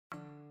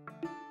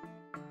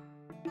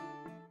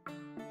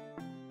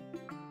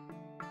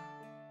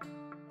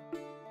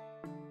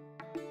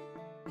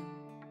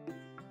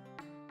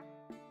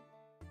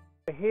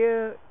We're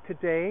here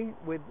today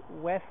with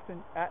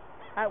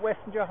at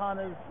Western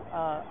Johanna's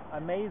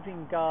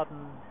amazing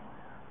garden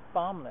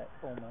farmlet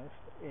almost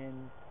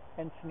in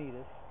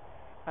Encinitas,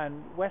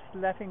 and West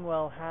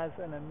Leffingwell has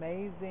an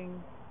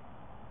amazing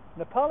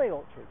Nopal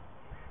orchard.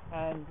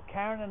 And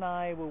Karen and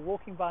I were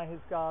walking by his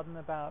garden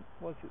about,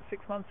 was it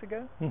 6 months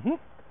ago? Mm-hmm.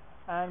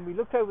 And we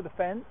looked over the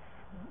fence,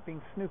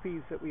 being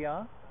Snoopies that we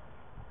are,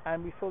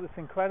 and we saw this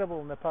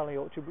incredible Nopal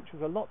orchard, which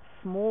was a lot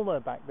smaller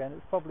back then.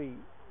 It's probably,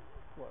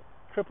 what,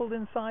 tripled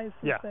in size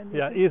since then?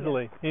 Yeah,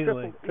 easily.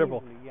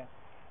 Triple. Easily, yeah.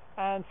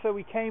 And so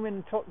we came in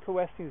and talked to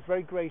West. He was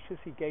very gracious.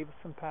 He gave us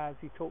some pads.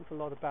 He talked a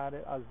lot about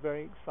it. I was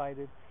very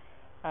excited.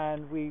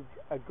 And we've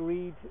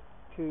agreed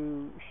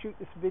to shoot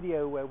this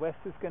video where West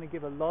is going to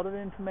give a lot of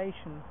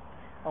information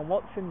on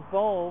what's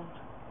involved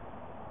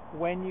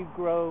when you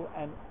grow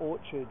an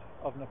orchard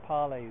of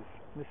Nopales.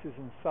 This is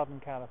in Southern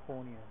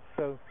California.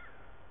 So,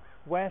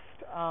 West,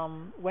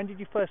 when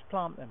did you first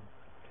plant them?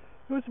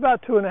 It was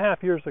about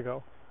 2.5 years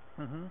ago.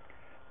 Mm-hmm.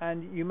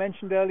 And you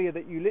mentioned earlier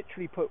that you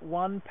literally put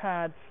one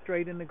pad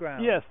straight in the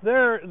ground. Yes,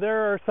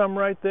 there are some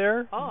right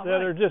there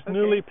that are just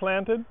newly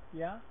planted.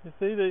 Yeah. You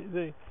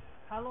see,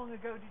 How long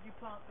ago did you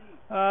plant these?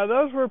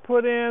 Those were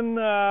put in,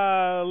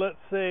 let's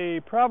see,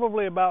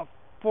 probably about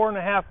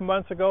 4.5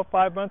 months ago,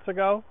 5 months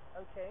ago.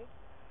 Okay.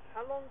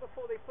 How long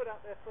before they put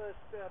out their first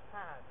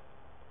pad?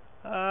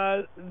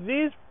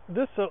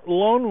 This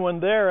lone one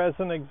there, as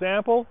an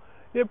example,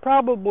 it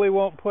probably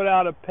won't put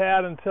out a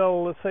pad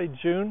until, let's say,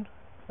 June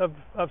of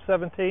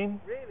 17.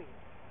 Really?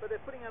 But they're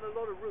putting out a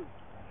lot of roots.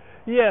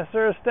 Yes,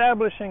 they're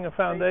establishing a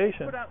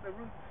foundation. They put out the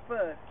roots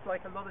first,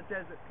 like a lot of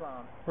desert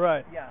plants.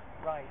 Right. Yeah,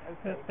 right,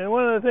 okay. And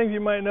one of the things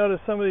you might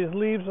notice, some of these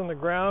leaves on the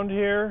ground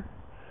here,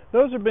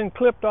 those have been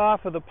clipped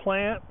off of the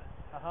plant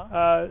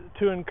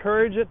to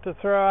encourage it to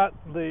throw out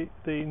the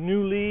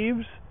new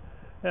leaves.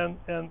 And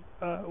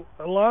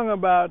along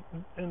about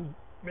in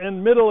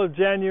middle of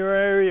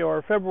January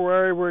or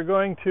February, we're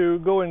going to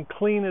go and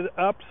clean it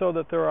up so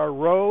that there are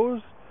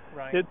rows.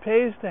 Right. It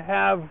pays to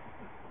have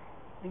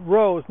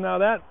rows. Now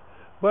that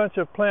bunch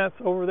of plants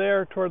over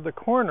there toward the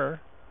corner,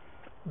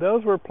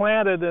 those were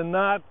planted and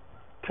not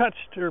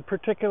touched or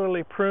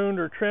particularly pruned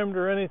or trimmed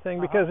or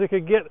anything because it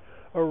could get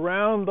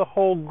around the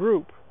whole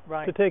group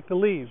to take the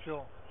leaves.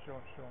 Sure.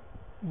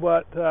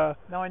 But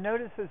now I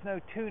notice there's no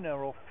tuna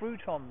or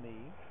fruit on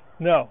these.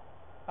 No.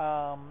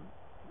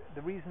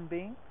 The reason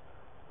being?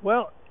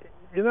 Well,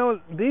 you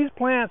know, these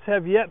plants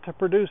have yet to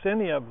produce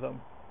any of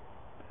them.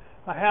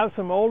 I have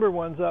some older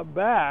ones up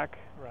back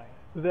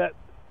that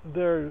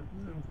they're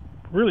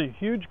really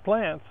huge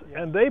plants,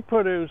 and they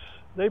produce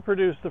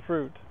the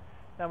fruit.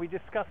 Now we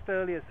discussed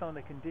earlier some of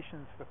the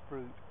conditions for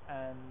fruit,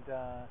 and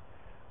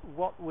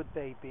what would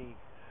they be?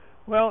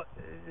 Well,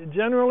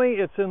 generally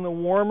it's in the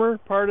warmer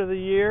part of the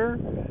year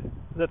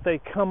that they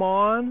come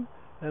on,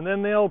 and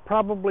then they'll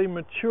probably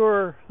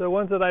mature. The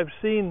ones that I've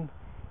seen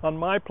on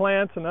my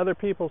plants and other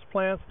people's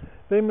plants,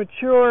 they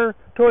mature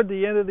toward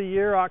the end of the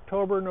year,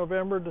 October,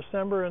 November,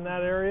 December, in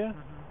that area.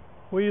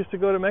 Mm-hmm. We used to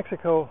go to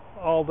Mexico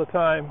all the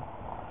time,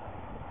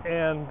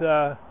 and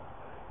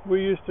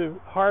we used to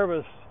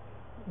harvest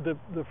the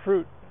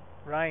fruit.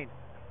 Right.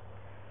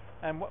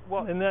 And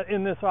what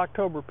in this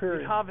October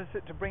period? You'd harvest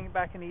it to bring it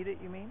back and eat it,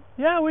 you mean?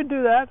 Yeah, we'd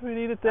do that. We'd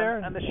eat it there.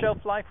 And the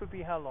shelf life would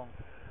be how long?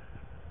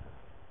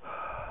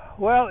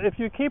 Well, if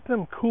you keep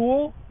them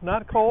cool,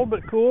 not cold,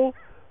 but cool,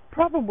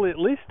 probably at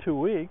least 2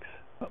 weeks.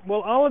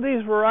 Well, all of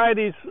these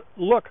varieties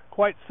look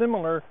quite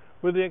similar,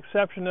 with the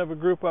exception of a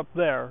group up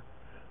there.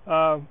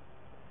 The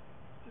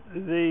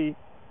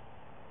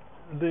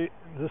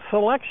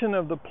selection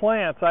of the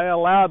plants I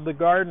allowed the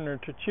gardener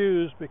to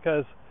choose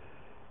because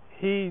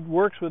he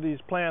works with these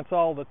plants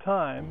all the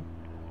time,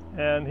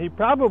 and he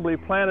probably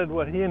planted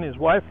what he and his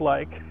wife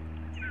like.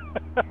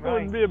 I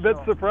wouldn't be a bit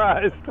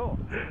surprised. Cool.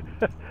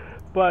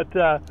 But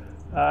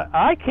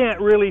I can't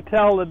really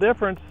tell the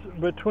difference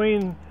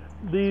between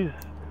these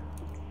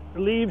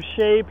leaf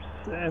shapes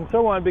and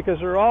so on because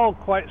they're all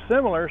quite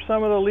similar.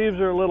 Some of the leaves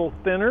are a little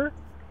thinner,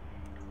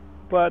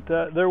 but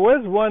there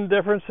was one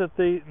difference that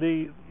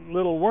the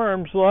little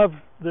worms love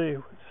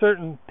the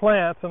certain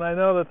plants, and I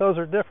know that those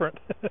are different.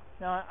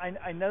 Now,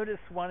 I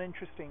noticed one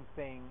interesting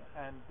thing,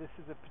 and this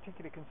is a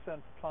particular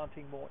concern for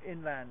planting more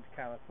inland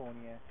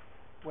California.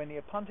 When the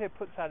Aponte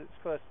puts out its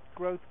first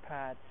growth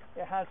pad,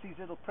 it has these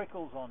little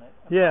prickles on it.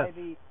 And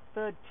by the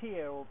third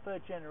tier or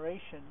third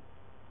generation,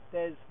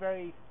 there's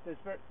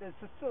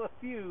still a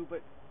few,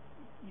 but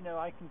you know,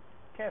 I can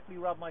carefully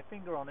rub my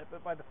finger on it.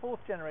 But by the fourth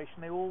generation,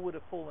 they all would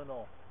have fallen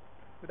off.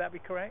 Would that be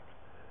correct?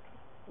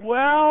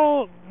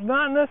 Well,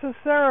 not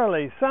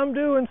necessarily. Some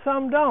do and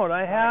some don't.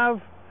 I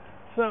have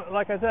some,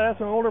 like I said, I have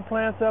some older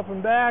plants up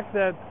and back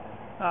that.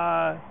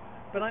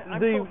 But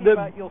I'm talking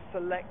about your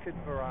selected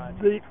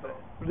varieties.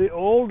 The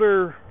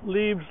older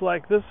leaves,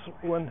 like this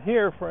one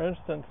here, for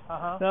instance.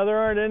 Now there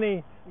aren't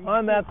any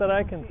on that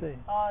I can see.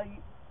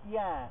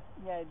 Yeah,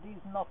 these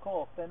knock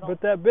off. They're not.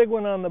 But that big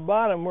one on the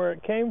bottom, where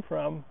it came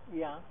from,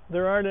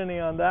 there aren't any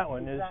on that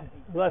one. Exactly.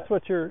 That's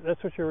what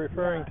you're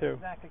referring to.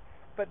 Exactly.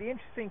 But the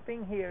interesting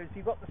thing here is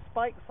you've got the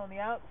spikes on the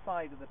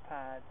outside of the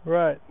pad,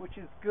 Right. which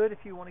is good if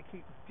you want to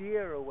keep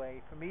deer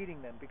away from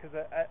eating them, because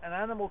an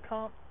animal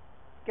can't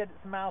get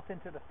its mouth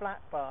into the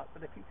flat part.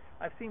 But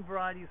I've seen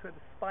varieties where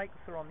the spikes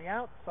are on the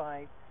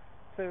outside,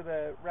 so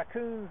the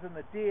raccoons and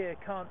the deer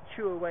can't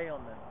chew away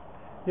on them.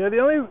 Yeah, the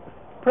only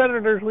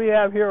predators we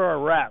have here are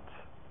rats.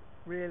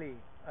 Really?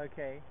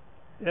 Okay.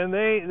 And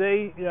they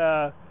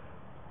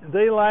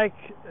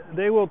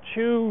will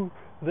chew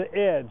the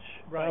edge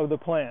of the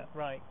plant.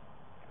 Right.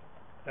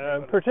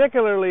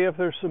 Particularly if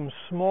there's some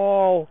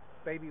small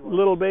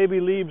Little baby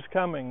leaves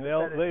coming,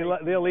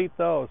 they'll eat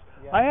those.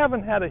 Yeah. I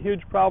haven't had a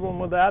huge problem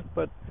with that,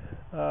 but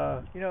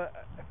you know,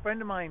 a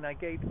friend of mine, I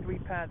gave 3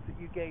 pads that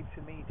you gave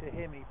to me to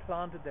him. He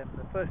planted them.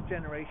 The first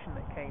generation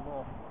that came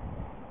off,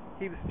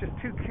 he was just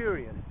too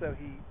curious, so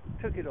he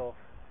took it off,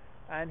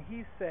 and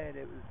he said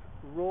it was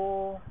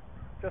raw,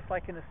 just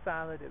like in a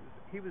salad.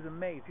 He was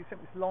amazed. He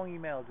sent me this long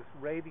email just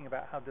raving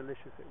about how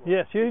delicious it was.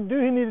 yes, you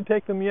need to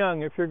take them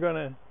young if you're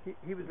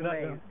He was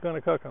amazed. going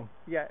to cook them.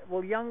 Yeah.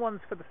 Well, young ones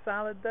for the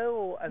salad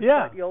though, or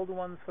the older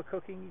ones for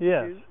cooking.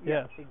 Yes.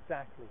 Yeah,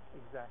 exactly.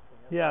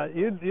 Yeah,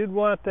 you'd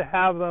want to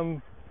have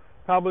them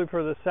probably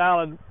for the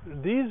salad.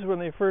 These, when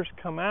they first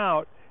come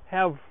out,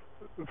 have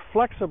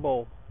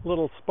flexible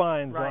little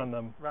spines on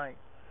them. Right.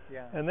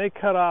 Yeah. And they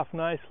cut off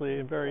nicely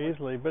and very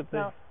easily. But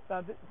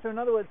so in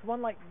other words,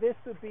 one like this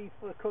would be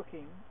for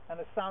cooking,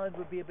 and a salad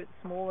would be a bit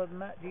smaller than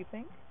that. Do you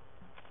think?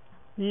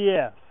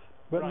 Yes,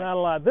 but not a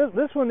lot.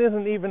 This one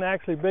isn't even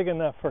actually big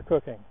enough for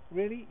cooking.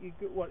 Really?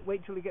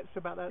 Wait till it gets to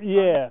about that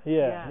size?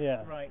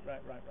 Yeah. Right.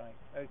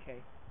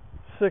 Okay.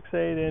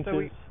 6-8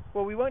 inches.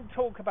 So we won't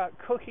talk about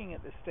cooking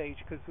at this stage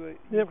because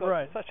you've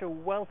got such a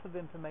wealth of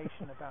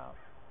information about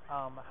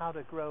how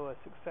to grow a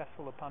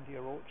successful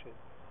Apuntia orchard.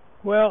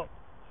 Well,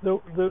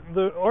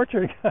 the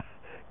orchard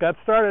got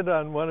started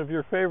on one of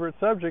your favorite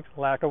subjects,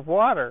 lack of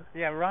water.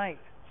 Yeah, right.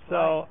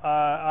 So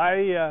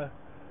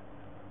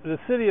the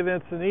city of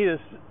Encinitas,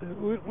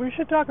 we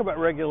should talk about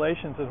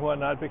regulations and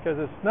whatnot because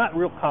it's not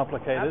real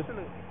complicated.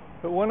 Absolutely.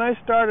 But when I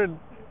started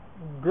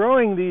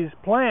growing these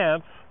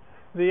plants,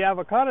 the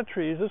avocado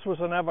trees, this was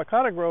an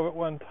avocado grove at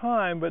one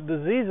time, but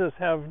diseases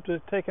have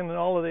taken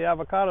all of the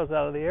avocados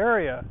out of the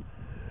area.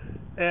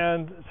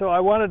 And so I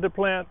wanted to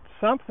plant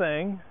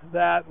something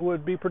that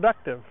would be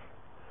productive.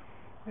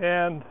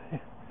 And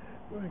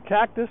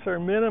cactus are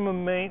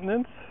minimum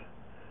maintenance.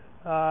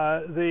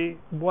 The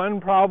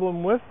one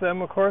problem with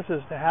them, of course,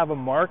 is to have a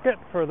market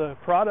for the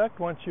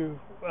product once you've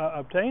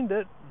obtained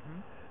it.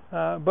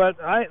 But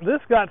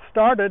this got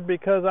started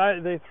because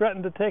they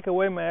threatened to take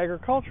away my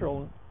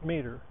agricultural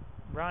meter.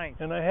 Right.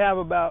 And I have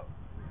about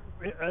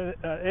an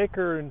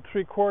acre and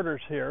 3/4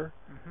 here.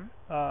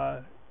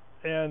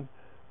 And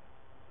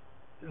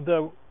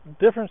the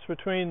difference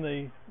between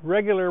the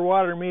regular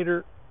water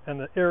meter and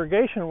the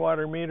irrigation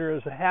water meter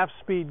is a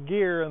half-speed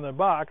gear in the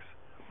box,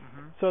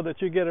 so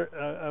that you get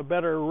a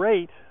better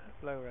rate.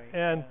 Flow rate.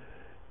 And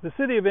the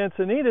city of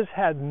Encinitas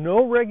had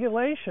no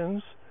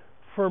regulations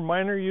for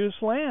minor use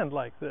land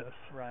like this.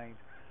 Right.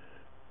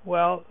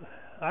 Well,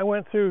 I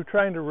went through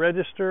trying to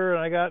register,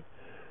 and I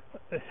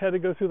had to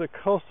go through the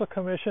Coastal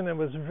Commission. It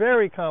was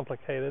very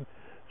complicated,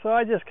 so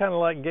I just kind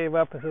of gave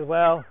up and said,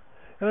 well,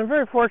 and I'm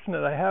very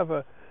fortunate. I have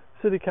a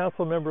city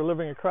council member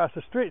living across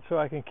the street, so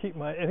I can keep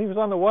and he was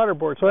on the water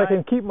board, so I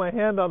can keep my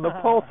hand on the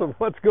pulse of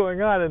what's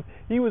going on, and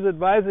he was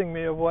advising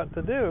me of what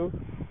to do.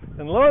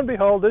 And lo and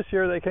behold, this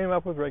year they came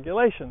up with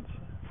regulations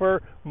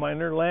for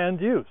minor land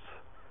use.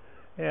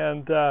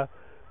 And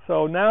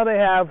so now they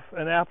have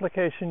an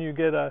application. You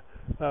get a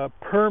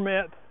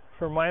permit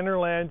for minor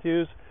land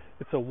use.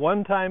 It's a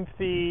one-time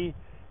fee.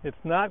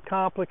 It's not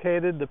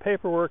complicated. The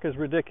paperwork is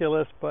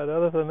ridiculous, but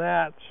other than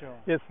that,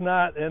 it's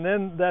not. And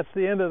then that's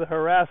the end of the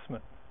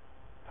harassment.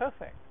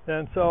 Perfect.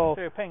 And so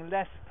you're paying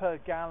less per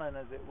gallon,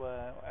 as it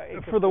were.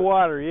 For the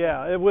water,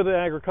 yeah, with an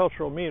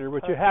agricultural meter,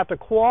 but you have to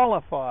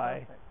qualify.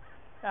 Perfect.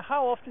 Now,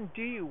 how often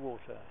do you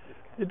water?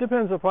 It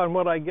depends upon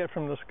what I get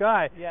from the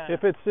sky. Yeah.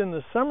 If it's in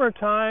the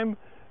summertime,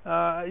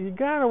 you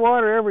got to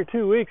water every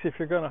 2 weeks if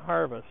you're going to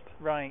harvest.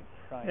 Right.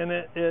 And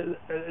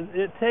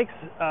it takes.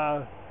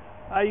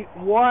 I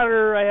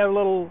water. I have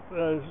little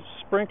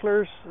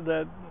sprinklers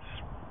that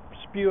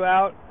spew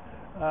out.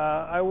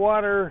 I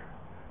water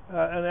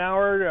an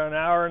hour to an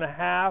hour and a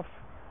half.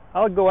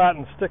 I'll go out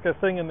and stick a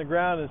thing in the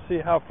ground and see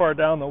how far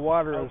down the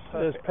water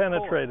is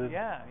penetrated.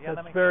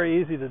 That's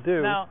very easy to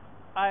do. Now,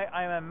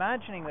 I'm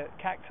imagining that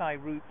cacti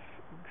roots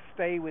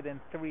stay within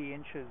 3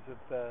 inches of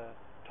the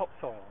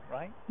topsoil,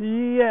 right?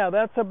 Yeah,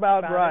 that's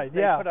about right.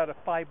 They put out a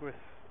fibrous.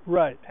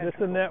 Right,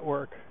 tentacle. It's a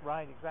network.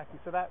 Right, exactly.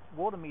 So that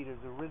water meter is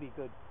a really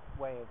good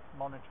way of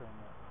monitoring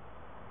them.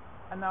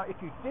 And now, if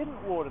you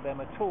didn't water them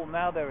at all,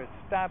 now they're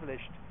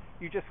established,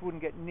 you just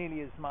wouldn't get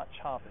nearly as much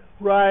harvest.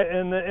 Right,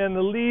 and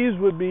the leaves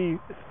would be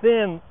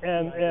thin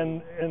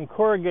and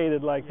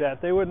corrugated like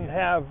that. They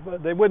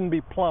wouldn't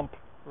be plump.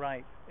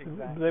 Right,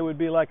 exactly. They would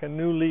be like a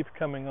new leaf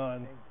coming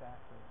on.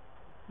 Exactly.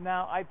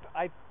 Now,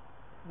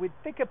 with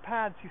thicker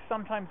pads, you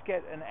sometimes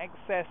get an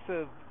excess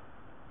of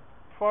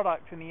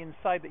product in the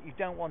inside that you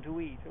don't want to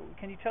eat.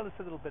 Can you tell us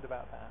a little bit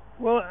about that?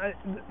 Well,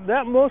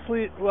 that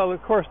mostly, well, of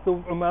course, the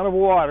amount of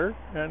water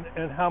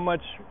and how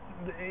much,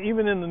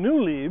 even in the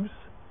new leaves,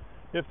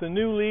 if the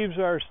new leaves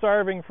are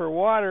starving for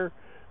water,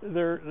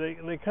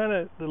 they kind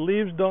of, the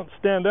leaves don't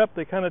stand up,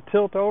 they kind of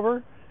tilt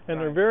over, and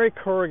they're very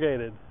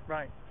corrugated.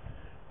 Right.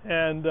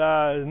 And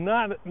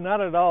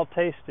not at all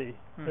tasty.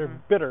 They're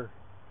bitter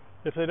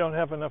if they don't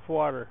have enough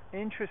water.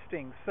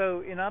 Interesting.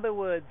 So, in other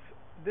words,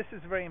 this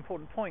is a very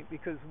important point,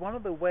 because one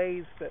of the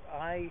ways that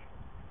I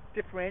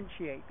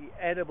differentiate the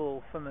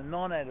edible from the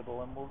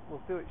non-edible, and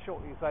we'll do it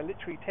shortly, is I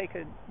literally take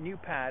a new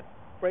pad,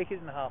 break it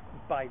in half,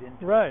 and bite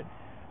into it. Right.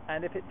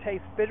 And if it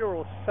tastes bitter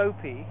or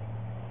soapy,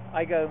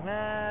 I go,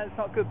 nah, it's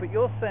not good. But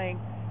you're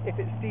saying if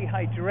it's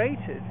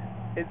dehydrated,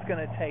 it's going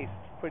to taste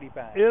pretty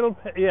bad.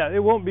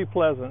 It won't be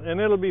pleasant, and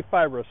it'll be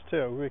fibrous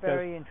too,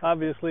 because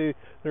obviously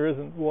there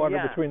isn't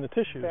water between the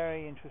tissues.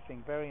 Very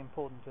interesting, very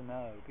important to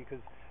know, because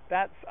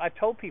I've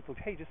told people,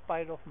 hey, just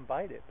bite it off and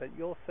bite it, but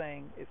you're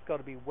saying it's got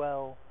to be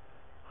well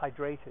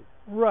hydrated.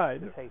 Right.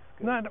 To taste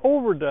good. Not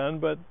overdone,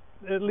 but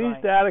at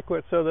least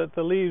adequate so that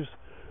the leaves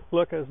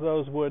look as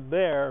those would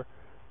there,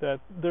 that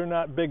they're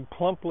not big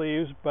plump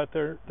leaves, but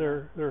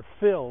they're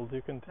filled,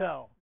 you can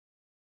tell.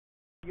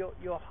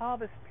 Your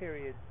harvest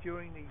period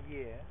during the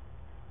year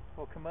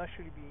for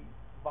commercially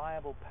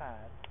viable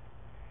pads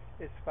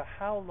is for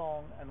how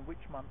long and which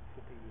months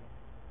of the year?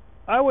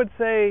 I would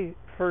say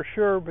for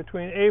sure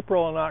between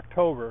April and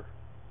October.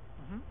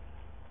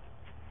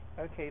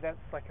 Okay, that's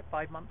like a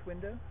 5-month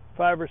window?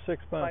 5 or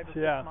 6 months, 5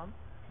 or 6 months.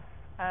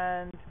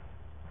 And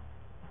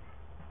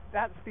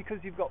that's because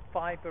you've got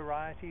 5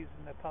 varieties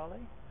in Nopal?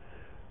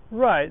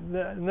 Right.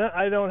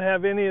 I don't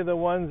have any of the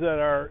ones that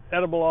are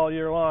edible all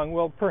year long.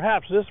 Well,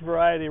 perhaps this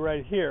variety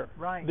right here.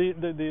 Right.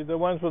 The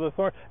ones with the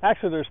thorn.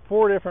 Actually, there's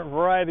 4 different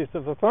varieties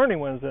of the thorny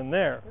ones in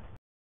there.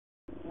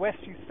 Wes,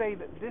 you say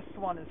that this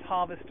one is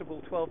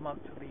harvestable 12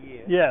 months of the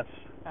year. Yes.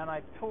 And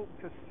I've talked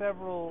to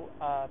several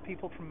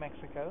people from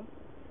Mexico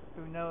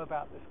who know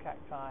about this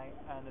cacti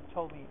and have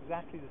told me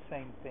exactly the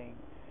same thing.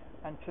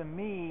 And to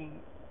me,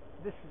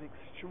 this is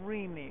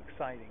extremely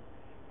exciting.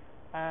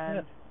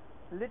 And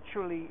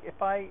literally,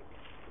 if I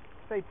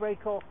say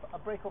break off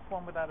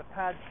one without a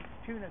pad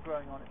tuna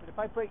growing on it, but if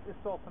I break this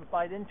off and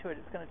bite into it,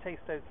 it's going to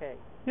taste okay.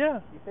 Yeah.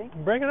 You think?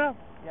 Break it up.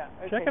 Yeah.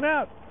 Okay. Check it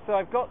out. So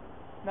I've got,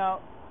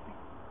 now,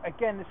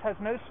 again, this has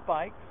no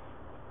spikes,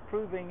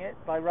 proving it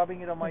by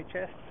rubbing it on my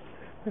chest.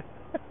 It's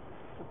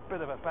a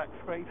bit of a back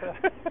scraper.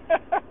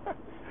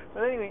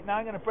 But anyway, now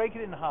I'm going to break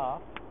it in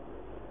half,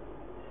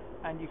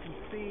 and you can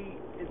see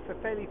it's a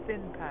fairly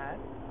thin pad.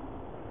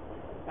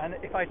 And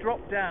if I drop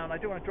down, I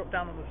don't want to drop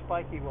down on the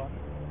spiky one.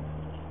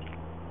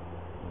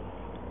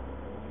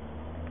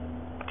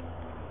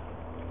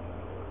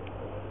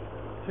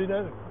 See,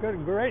 that's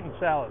great in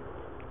salad.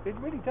 It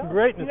really does.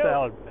 Great in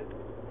salad.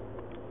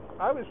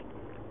 I was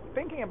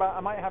thinking about I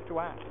might have to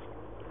ask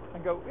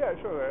and go, yeah,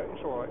 it's all right,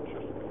 it's all right. It's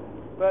just,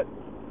 but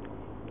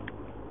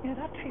yeah,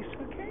 that tastes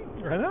okay.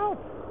 I know.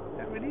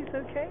 That really is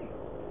okay.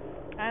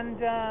 And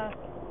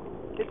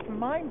it's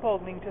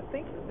mind-boggling to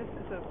think that this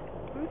is a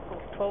food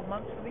source 12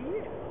 months of the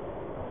year.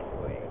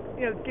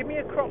 You know, give me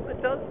a crop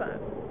that does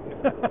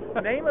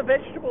that. Name a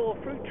vegetable or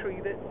fruit tree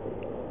that...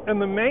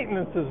 And the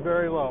maintenance is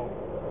very low.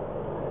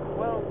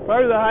 Well,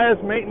 probably the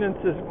highest maintenance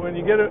is when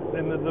you get it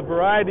in the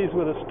varieties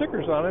with the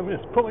stickers on them, is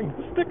pulling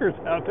the stickers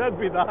out. That'd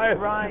be the highest.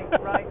 Right.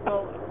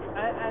 Well,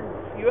 and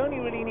you only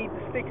really need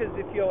the stickers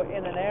if you're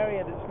in an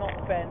area that's not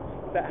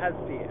fenced that has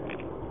deer,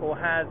 or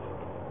has,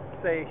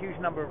 say, a huge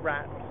number of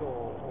rats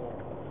or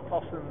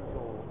possums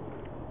or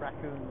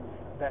raccoons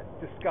that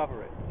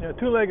discover it. Yeah,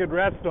 2-legged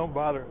rats don't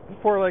bother.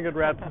 4-legged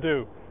rats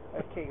do.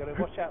 Okay, got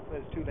to watch out for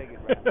those 2-legged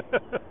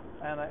rats.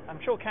 And I'm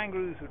sure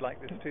kangaroos would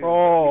like this too.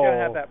 Oh, we don't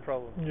have that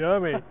problem.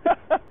 Yummy.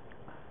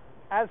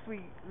 As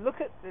we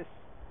look at this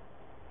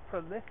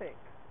prolific,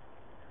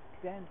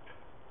 dense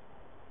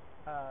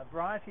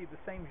variety of the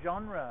same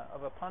genre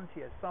of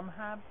Opuntia, some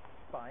have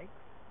spikes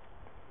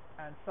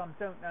and some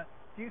don't. Now,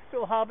 do you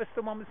still harvest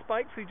the one with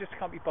spikes, or you just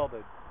can't be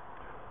bothered?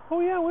 Oh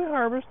yeah, we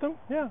harvest them.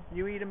 Yeah.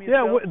 You eat them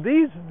yourself?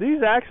 Yeah,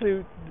 these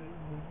actually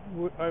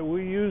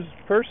we use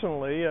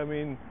personally. I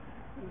mean,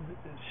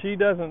 she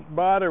doesn't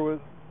bother with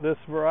this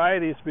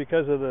varieties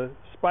because of the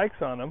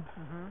spikes on them.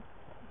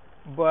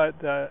 But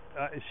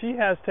she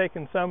has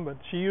taken some, but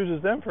she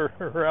uses them for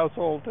her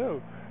household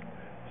too.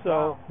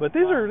 So, but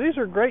these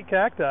are great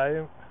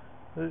cacti,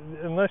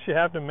 unless you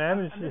have to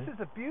manage. And this is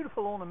a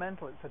beautiful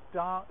ornamental. It's a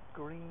dark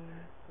green,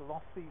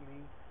 glossy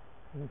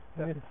leaf.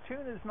 The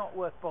tuna's not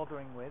worth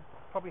bothering with.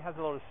 Probably has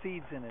a lot of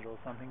seeds in it or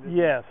something.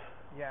 Yes.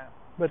 Yeah.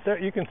 But there,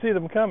 you can see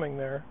them coming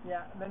there.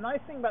 Yeah. The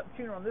nice thing about the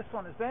tuna on this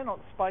one is they're not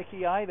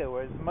spiky either,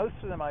 whereas most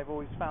of them I've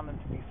always found them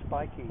to be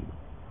spiky.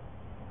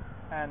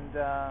 And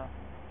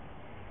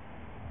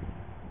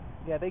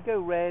yeah, they go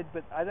red,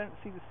 but I don't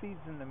see the seeds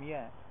in them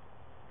yet.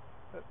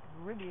 But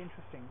really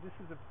interesting. This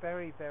is a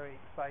very, very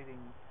exciting.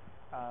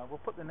 We'll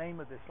put the name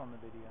of this on the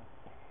video.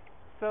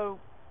 So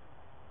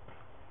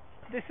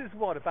this is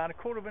what, about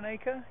 1/4 of an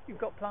acre you've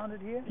got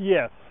planted here?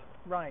 Yes.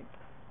 Right.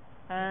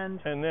 And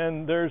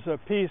then there's a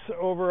piece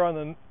over on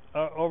the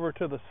over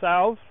to the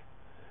south,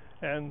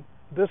 and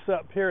this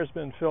up here has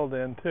been filled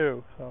in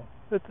too. So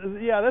it's,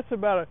 yeah, that's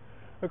about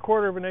a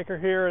quarter of an acre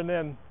here, and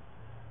then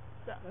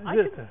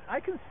I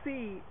can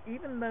see,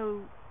 even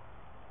though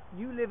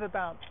you live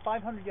about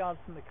 500 yards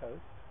from the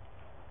coast,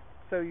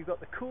 so you've got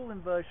the cool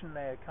inversion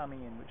layer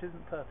coming in, which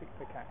isn't perfect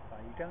for cacti.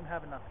 You don't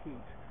have enough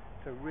heat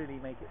to really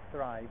make it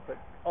thrive, but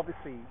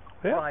obviously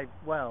thrive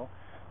well.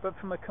 But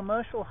from a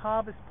commercial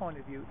harvest point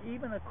of view,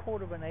 even a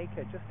quarter of an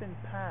acre just in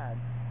pads,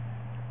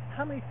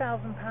 how many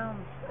thousand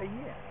pounds a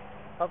year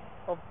of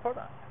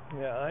product?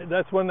 Yeah,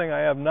 that's one thing I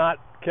have not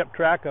kept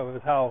track of,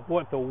 is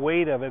what the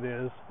weight of it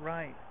is.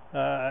 Right.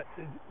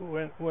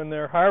 When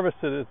they're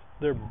harvested,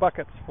 they're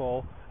buckets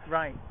full.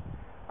 Right.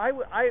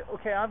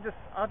 Okay, I'll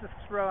just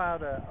throw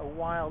out a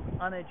wild,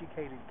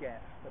 uneducated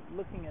guess. But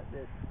looking at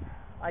this,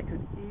 I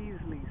could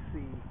easily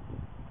see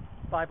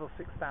 5,000 or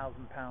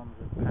 6,000 pounds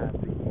of pads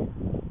a year.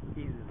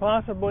 Easily.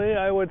 Possibly,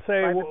 I would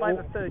say by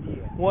the third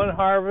year. One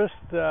harvest,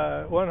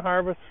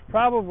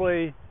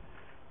 probably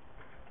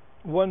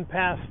one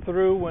pass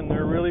through when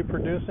they're really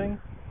producing.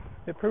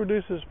 It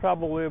produces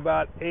probably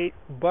about 8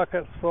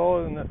 buckets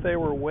full, and if they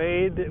were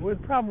weighed, it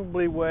would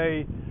probably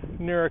weigh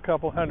near a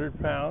couple 100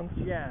 pounds.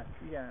 Yeah.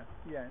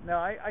 No,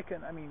 I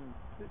mean,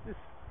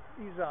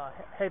 these are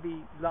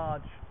heavy,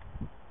 large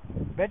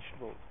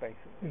vegetables,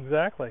 basically.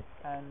 Exactly.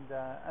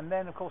 And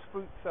then, of course,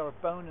 fruits are a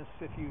bonus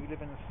if you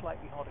live in a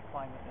slightly hotter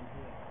climate than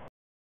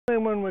here.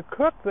 And when we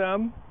cook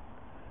them,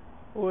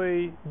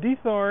 we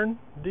dethorn,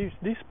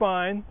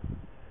 despine,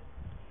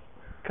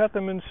 cut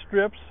them in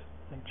strips,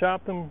 and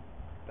chop them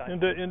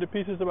into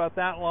pieces about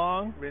that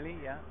long. Really?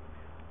 Yeah.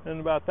 And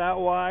about that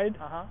wide.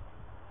 Uh-huh.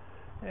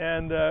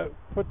 And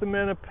put them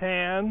in a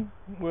pan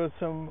with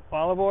some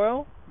olive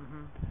oil,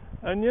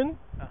 onion,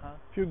 a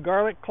few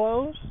garlic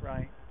cloves.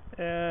 Right.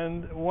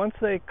 And once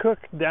they cook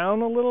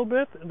down a little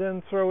bit,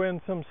 then throw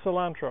in some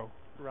cilantro.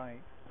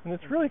 Right. And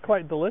it's really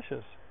quite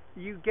delicious.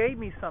 You gave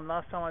me some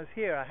last time I was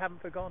here. I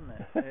haven't forgotten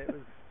it. It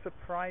was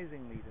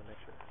surprisingly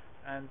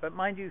delicious. But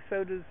mind you,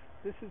 so does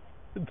this.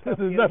 There's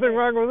nothing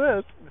wrong with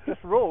this. It's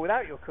just raw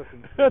without your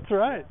cooking. That's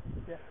right.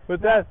 Yeah.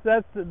 But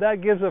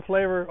that gives a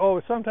flavor.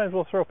 Oh, sometimes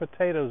we'll throw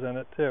potatoes in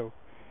it too.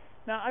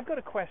 Now, I've got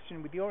a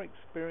question with your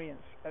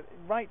experience.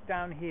 Right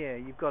down here,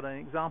 you've got an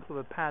example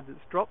of a pad that's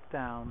dropped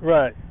down.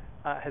 Right.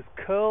 Has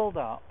curled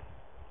up.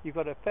 You've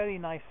got a fairly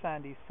nice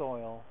sandy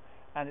soil,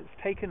 and it's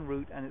taken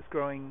root and it's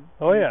growing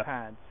new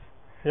pads.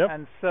 Yep.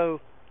 And so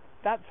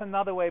that's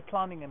another way of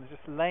planting them, is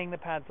just laying the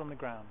pads on the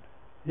ground.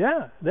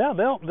 Yeah. That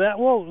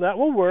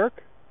will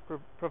work.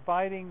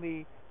 Providing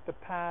the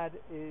pad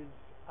is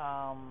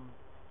on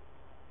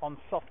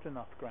soft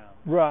enough ground.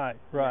 Right.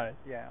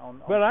 Yeah.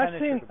 But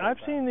I've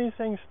seen these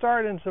things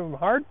start in some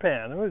hard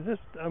pan. It was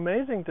just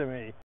amazing to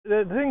me.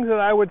 The things that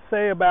I would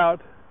say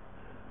about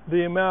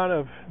the amount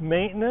of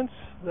maintenance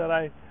that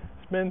I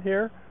spend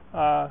here,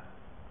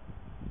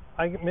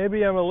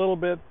 maybe I'm a little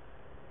bit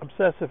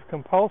obsessive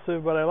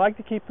compulsive, but I like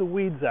to keep the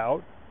weeds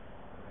out.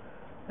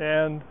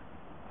 And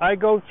I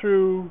go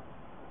through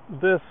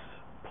this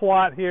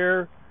plot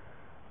here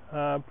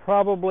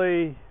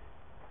probably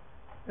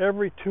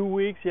every 2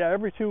 weeks. Yeah,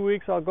 every 2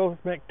 weeks I'll go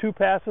make 2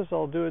 passes.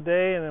 I'll do a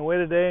day and then wait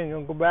a day and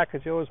you'll go back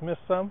because you always miss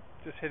some.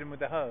 Just hit them with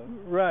the hoe.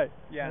 Right.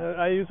 Yeah.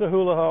 I use a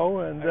hula hoe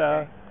and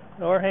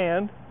or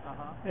hand.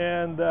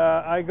 And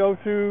I go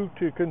through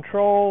to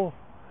control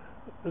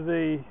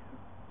the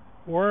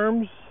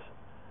worms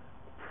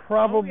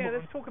probably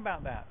let's talk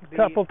about that. A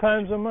couple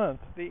times a month.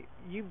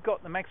 You've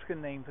got the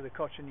Mexican name for the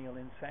cochineal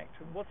insect.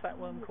 What's that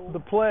one called? The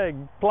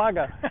plaga.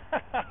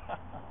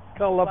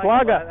 Called la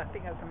plaga. I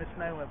think that's a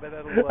misnomer, but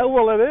that'll work.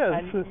 Well, it is.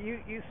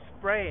 And you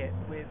spray it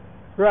with.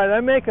 Right. I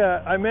make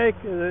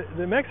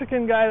the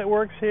Mexican guy that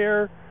works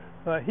here.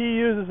 He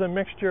uses a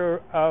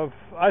mixture of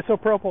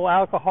isopropyl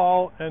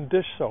alcohol and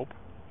dish soap.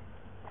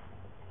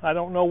 I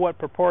don't know what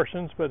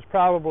proportions, but it's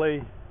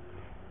probably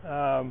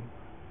a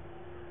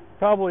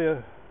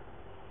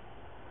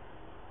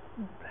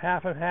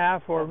half and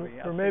half, or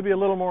maybe a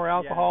little more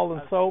alcohol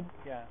than soap.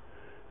 Yeah.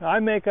 I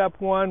make up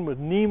one with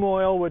neem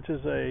oil, which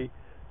is a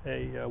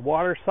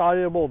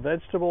water-soluble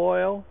vegetable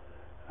oil,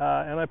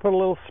 and I put a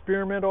little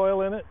spearmint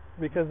oil in it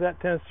because that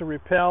tends to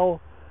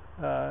repel.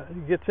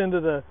 It gets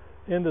into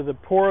the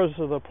pores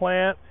of the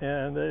plant,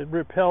 and it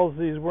repels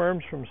these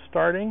worms from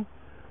starting.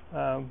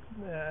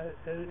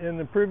 In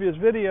the previous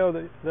video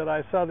that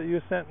I saw that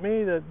you sent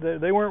me, that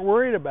they weren't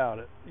worried about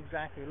it.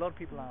 Exactly, a lot of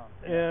people aren't.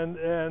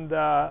 And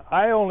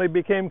I only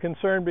became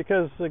concerned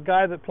because the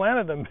guy that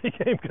planted them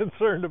became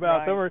concerned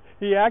about them, or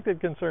he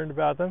acted concerned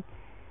about them.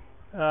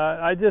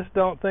 I just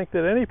don't think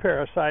that any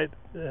parasite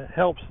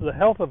helps the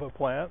health of a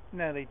plant.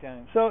 No, they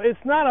don't. So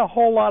it's not a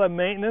whole lot of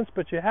maintenance,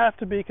 but you have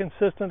to be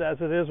consistent, as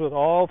it is with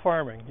all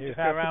farming. You just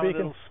have go around to be with a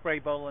little spray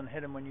bowl and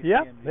hit them when you see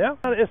them. Yeah.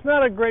 It's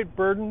not a great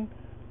burden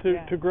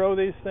to grow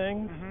these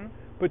things,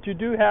 but you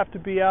do have to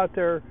be out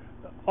there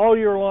all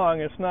year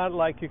long. It's not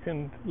like you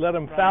can let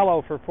them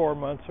fallow for 4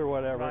 months or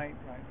whatever. Right.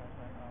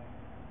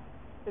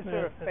 Is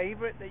there a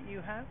favorite that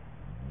you have?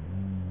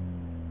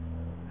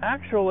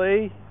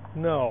 Actually,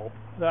 no.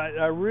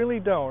 I really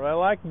don't. I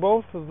like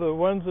both of the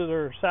ones that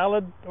are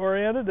salad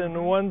oriented and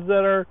the ones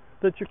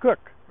that you cook.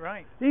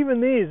 Right.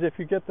 Even these, if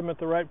you get them at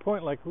the right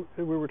point, like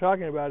we were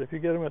talking about, if you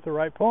get them at the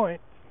right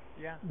point,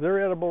 yeah,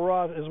 they're edible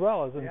raw as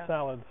well as in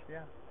salads.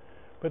 Yeah.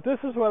 But this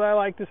is what I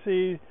like to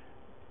see: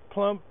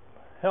 plump,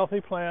 healthy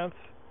plants,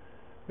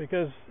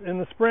 because in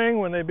the spring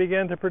when they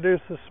begin to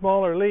produce the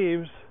smaller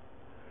leaves,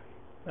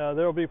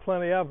 there will be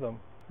plenty of them.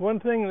 One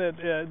thing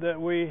that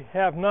we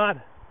have not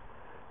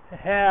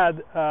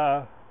had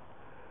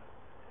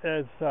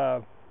is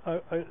a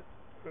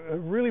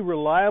really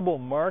reliable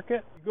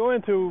market. You go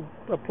into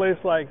a place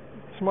like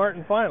Smart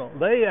and Final.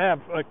 They have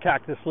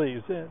cactus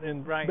leaves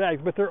in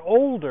bags, but they're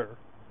older.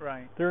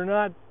 Right. They're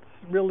not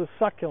really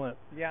succulent.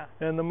 Yeah.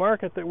 And the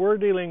market that we're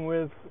dealing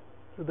with,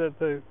 that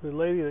the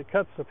lady that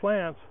cuts the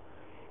plants,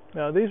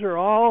 these are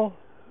all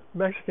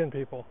Mexican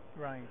people.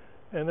 Right.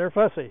 And they're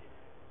fussy.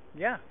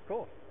 Yeah, of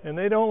course. And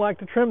they don't like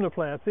to trim the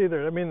plants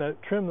either. I mean,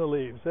 trim the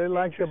leaves. They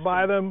like to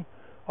buy them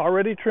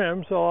already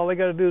trimmed, so all they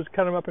got to do is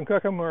cut them up and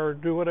cook them, or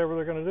do whatever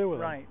they're going to do with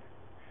them. Right.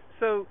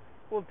 So,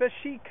 well, does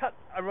she cut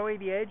away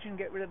the edge and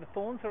get rid of the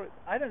thorns? Or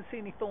I don't see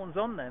any thorns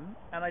on them,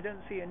 and I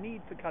don't see a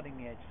need for cutting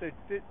the edge. So,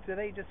 do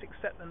they just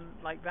accept them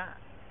like that?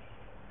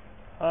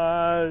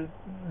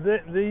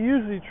 They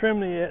usually trim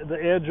the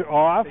edge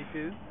off. They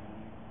do.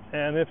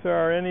 And if there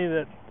are any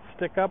that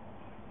stick up,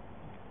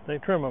 they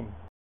trim them.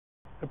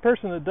 A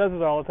person that does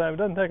it all the time, it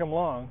doesn't take them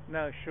long.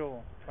 No,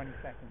 sure. 20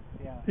 seconds,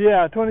 yeah.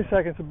 Yeah, 20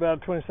 seconds,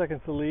 about 20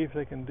 seconds a leaf.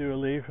 They can do a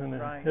leaf. And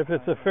if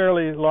it's a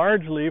fairly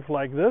large leaf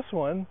like this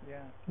one,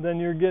 then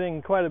you're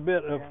getting quite a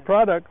bit of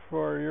product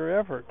for your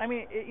effort. I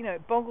mean,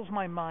 it boggles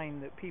my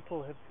mind that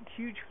people have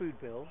huge food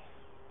bills.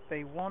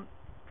 They want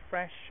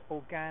fresh,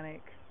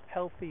 organic,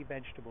 healthy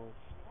vegetables.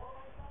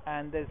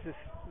 And there's this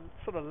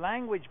sort of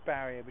language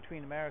barrier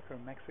between America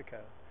and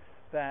Mexico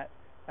that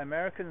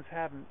Americans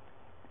haven't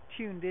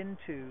tuned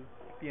into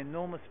the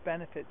enormous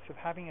benefits of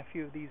having a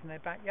few of these in their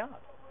backyard,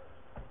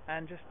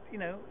 and just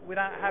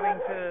without having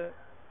to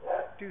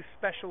do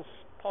special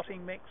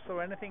potting mix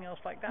or anything else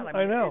like that. I mean,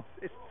 I know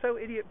it's so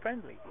idiot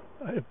friendly.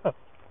 I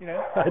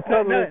know. I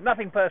totally, no,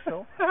 nothing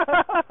personal.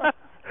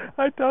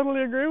 I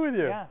totally agree with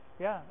you.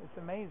 Yeah, it's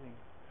amazing.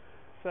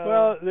 So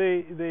well,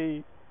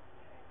 the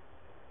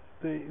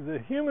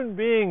human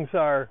beings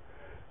are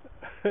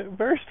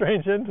very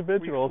strange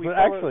individuals.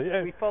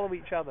 We follow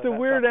each other. It's a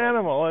weird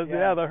animal.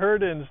 The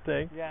herd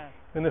instinct. Yeah.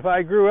 And if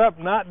I grew up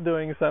not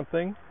doing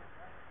something,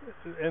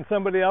 and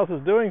somebody else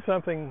is doing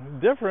something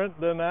different,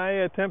 then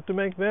I attempt to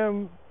make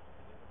them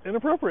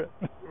inappropriate.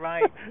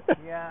 Right.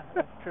 Yeah,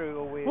 that's true.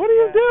 Or weird. What are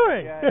you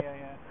doing?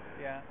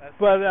 Yeah. That's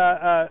but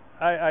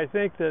I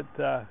think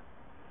that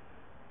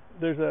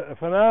there's a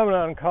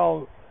phenomenon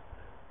called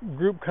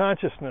group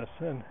consciousness,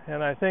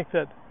 and I think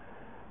that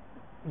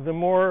the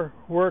more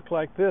work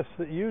like this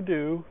that you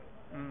do,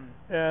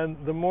 and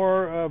the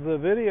more of the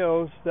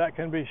videos that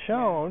can be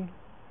shown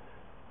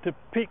to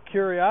pique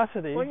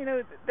curiosity. Well,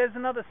 there's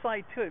another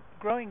side to it.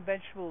 Growing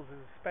vegetables is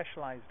a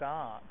specialized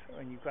art,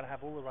 and you've got to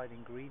have all the right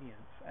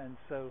ingredients. And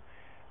so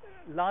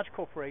large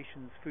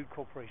corporations, food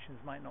corporations,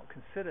 might not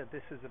consider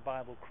this as a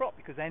viable crop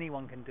because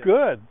anyone can do it.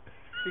 Good.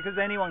 Because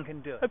anyone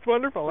can do it. That's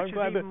wonderful. Which is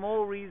even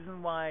more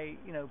reason why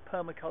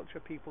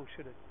permaculture people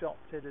should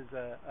adopt it as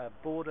a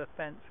border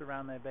fence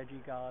around their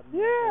veggie garden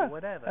or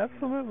whatever.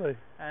 Absolutely.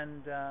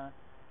 And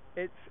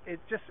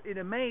it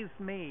amazed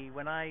me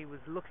when I was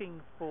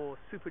looking for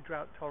super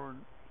drought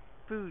tolerant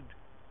food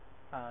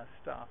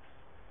stuffs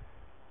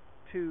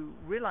to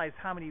realize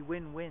how many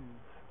win-wins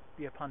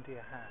the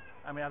Apuntia had.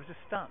 I mean, I was just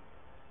stunned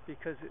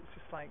because it's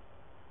just like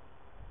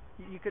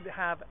you could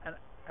have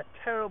a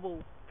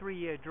terrible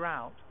 3-year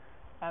drought,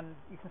 and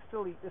you can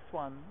still eat this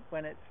one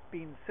when it's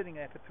been sitting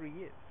there for 3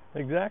 years.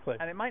 Exactly.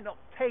 And it might not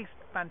taste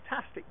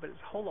fantastic, but it's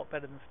a whole lot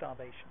better than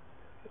starvation.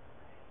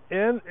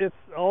 And it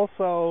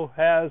also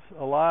has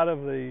a lot of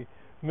the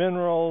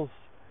minerals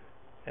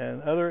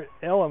and other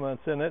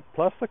elements in it,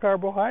 plus the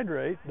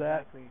carbohydrate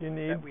that you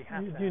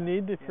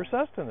need for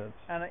sustenance.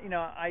 And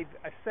I've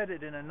said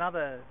it in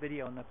another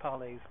video on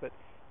Nepalese, but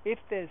if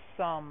there's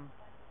some,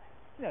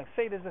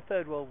 say there's a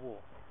Third World War,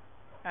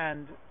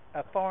 and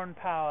a foreign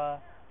power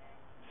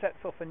sets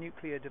off a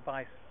nuclear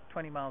device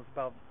 20 miles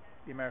above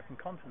the American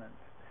continent,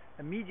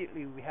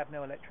 immediately we have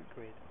no electric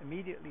grid.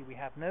 Immediately we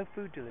have no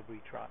food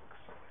delivery trucks.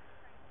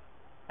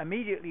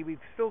 Immediately we've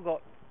still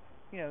got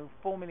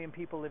 4 million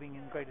people living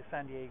in the greater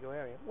San Diego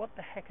area. What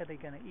the heck are they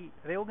going to eat?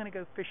 Are they all going to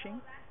go fishing?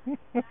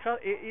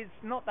 It's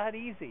not that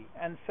easy.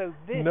 And so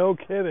this... No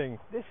kidding.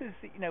 This is,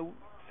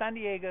 San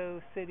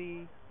Diego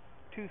City,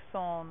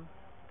 Tucson,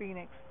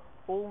 Phoenix,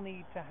 all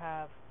need to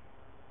have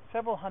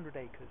several hundred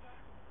acres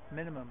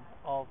minimum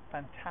of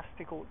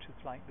fantastic orchards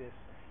like this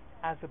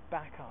as a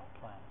backup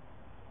plan,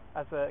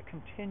 as a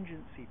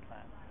contingency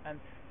plan. And,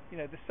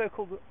 the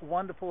so-called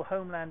wonderful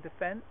homeland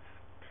defense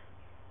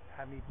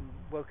haven't even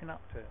woken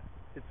up to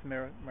its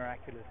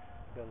miraculous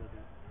abilities.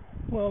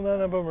 Well, none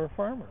of them are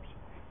farmers.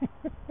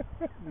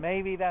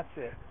 Maybe that's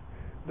it.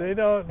 They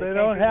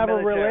don't have a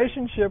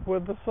relationship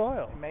with the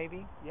soil.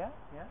 Maybe, yeah.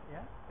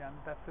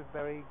 That's a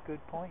very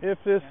good point. If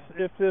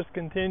this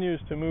continues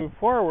to move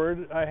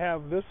forward, I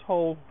have this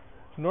whole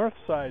north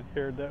side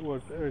here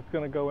it's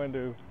going to go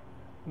into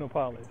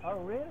Nopales. Oh,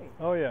 really?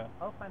 Oh, yeah.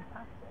 Oh,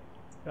 fantastic.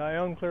 I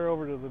own clear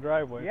over to the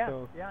driveway. Yeah,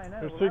 so I know.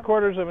 There's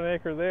 3/4 of an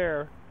acre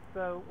there.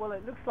 So, well,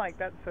 it looks like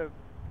that's a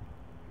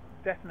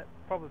definite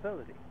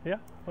probability. Yeah.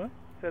 What?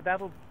 So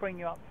that'll bring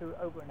you up to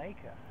over an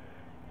acre.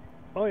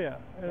 Oh, yeah.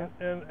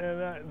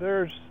 And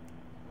there's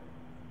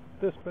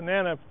this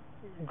banana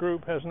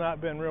group has not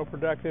been real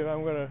productive.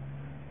 I'm going to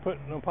put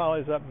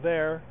nopales up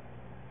there.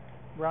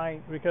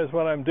 Right. Because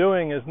what I'm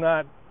doing is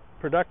not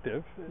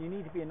productive. You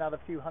need to be another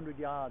few hundred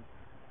yards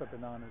for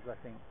bananas, I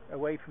think,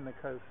 away from the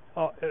coast.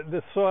 Oh,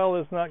 the soil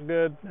is not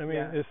good. I mean,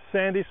 it's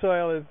sandy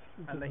soil.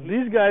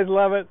 These guys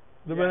love it.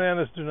 The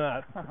bananas do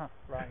not.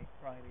 Right,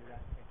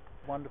 exactly.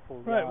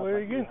 Wonderful. Right, well,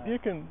 you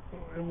can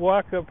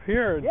walk up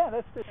here. Yeah,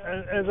 that's good.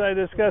 As I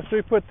discussed,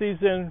 we put these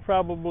in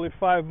probably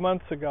 5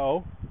 months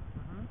ago,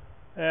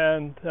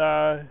 and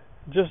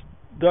just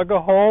dug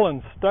a hole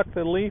and stuck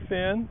the leaf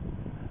in.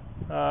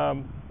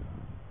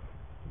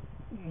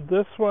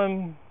 This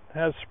one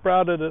has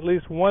sprouted at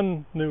least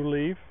one new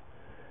leaf.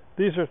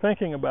 These are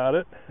thinking about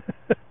it.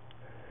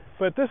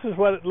 But this is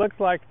what it looks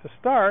like to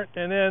start,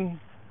 and then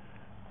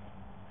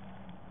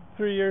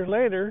 3 years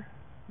later.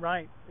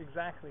 Right,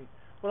 exactly.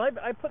 Well,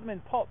 I put them in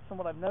pots, and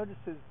what I've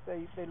noticed is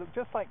they look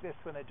just like this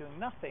when they're doing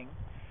nothing,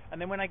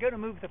 and then when I go to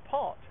move the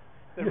pot,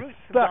 the roots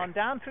have gone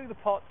down through the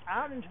pot,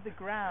 out into the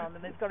ground,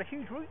 and they've got a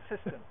huge root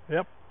system.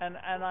 Yep. And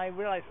I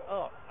realized,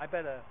 oh, I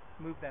better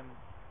move them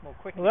more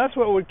quickly. Well, that's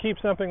what would keep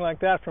something like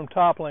that from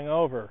toppling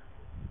over,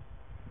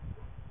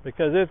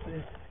 because it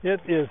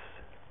is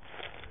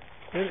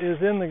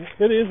in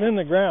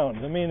the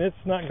ground. I mean,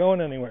 it's not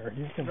going anywhere.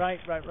 You can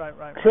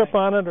trip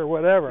on it or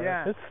whatever.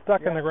 Yeah. It's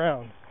stuck in the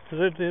ground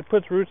because it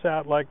puts roots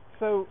out like.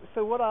 So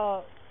what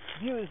our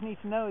viewers need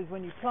to know is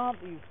when you plant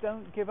these,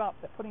 don't give up.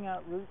 They're putting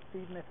out roots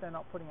even if they're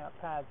not putting out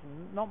pads.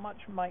 And not much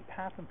might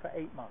happen for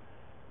 8 months.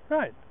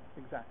 Right.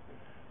 Exactly.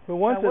 But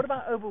once now, what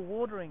about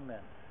overwatering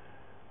them?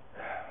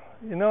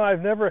 You know,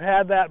 I've never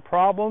had that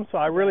problem, so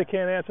I really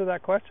can't answer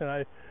that question.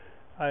 I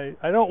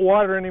don't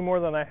water any more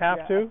than I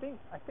have to.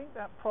 I think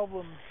that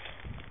problem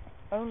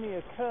only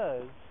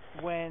occurs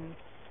when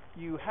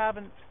you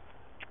haven't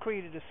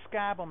created a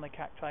scab on the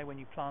cacti when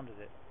you planted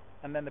it,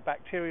 and then the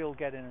bacteria will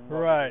get in and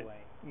rot it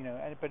away. You know,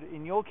 but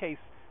in your case,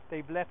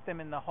 they've left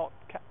them in the hot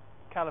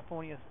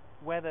California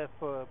weather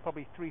for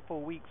probably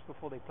 3-4 weeks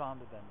before they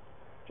planted them.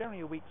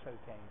 Generally, a week's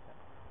okay.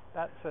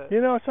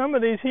 You know, some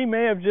of these he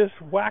may have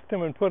just whacked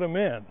them and put them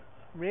in.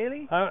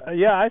 Really?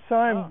 Yeah, I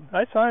saw him.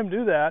 I saw him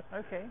do that.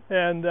 Okay.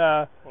 And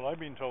well, I've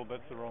been told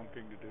that's the wrong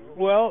thing to do.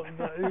 Well,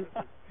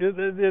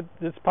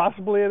 it's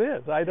possibly it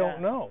is. I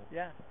don't know.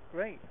 Yeah.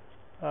 Great.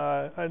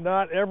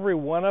 Not every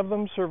one of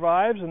them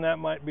survives, and that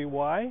might be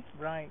why.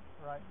 Right.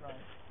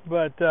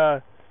 But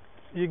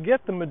you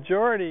get the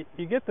majority.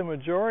 You get the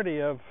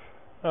majority of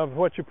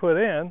what you put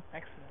in.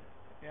 Excellent.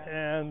 Yeah.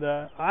 And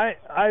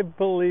I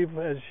believe,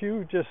 as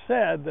you just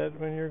said, that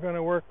when you're going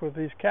to work with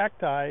these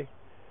cacti,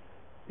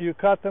 you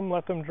cut them,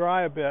 let them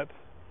dry a bit,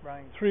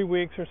 3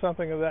 weeks or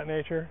something of that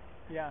nature.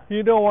 Yeah.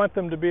 You don't want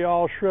them to be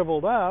all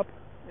shriveled up.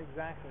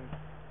 Exactly.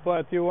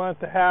 But you want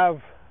to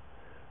have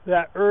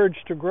that urge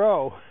to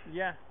grow.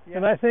 Yeah.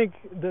 And I think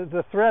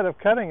the threat of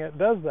cutting it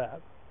does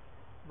that.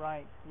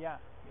 Right. Yeah.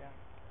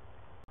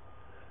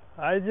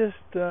 I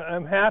just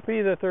I'm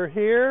happy that they're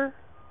here.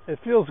 It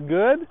feels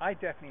good. I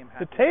definitely am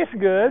happy. It tastes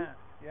good.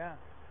 Yeah.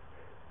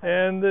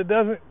 And it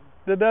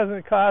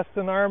doesn't cost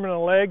an arm and a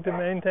leg to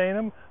maintain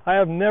them. I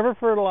have never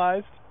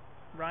fertilized.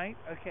 Right.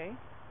 Okay.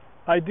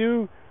 We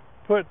do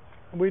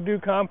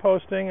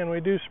composting, and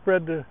we do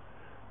spread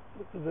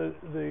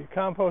the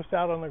compost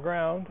out on the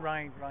ground.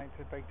 Right,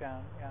 to break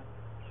down. Yeah.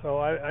 So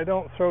I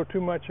don't throw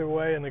too much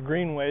away in the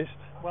green waste.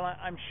 Well,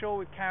 I'm sure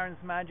with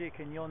Karen's magic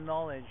and your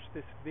knowledge,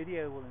 this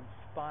video will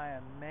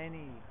inspire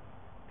many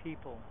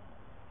people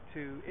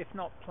to, if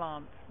not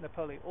plant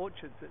Nopal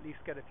orchards, at least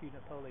get a few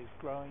Nopales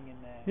growing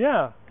in there.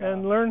 Yeah,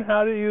 and learn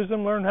how to use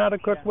them, learn how to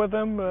cook with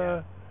them,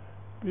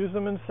 use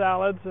them in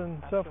salads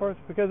and so forth,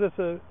 because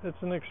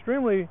it's an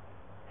extremely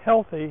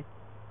healthy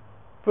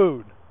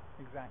food.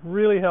 Exactly.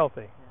 Really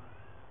healthy. Yeah.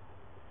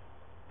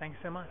 Thanks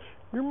so much.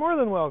 You're more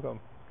than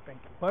welcome. Thank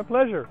you. My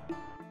pleasure.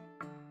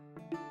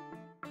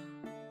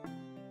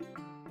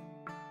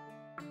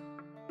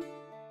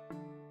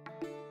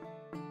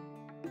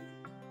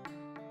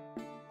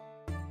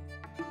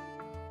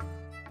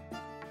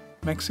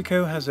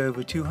 Mexico has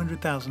over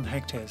 200,000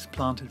 hectares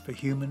planted for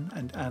human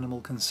and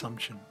animal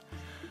consumption.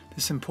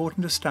 This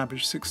important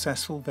established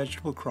successful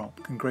vegetable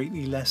crop can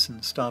greatly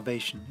lessen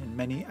starvation in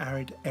many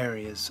arid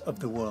areas of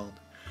the world.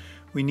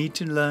 We need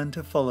to learn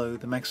to follow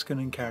the Mexican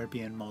and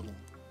Caribbean model.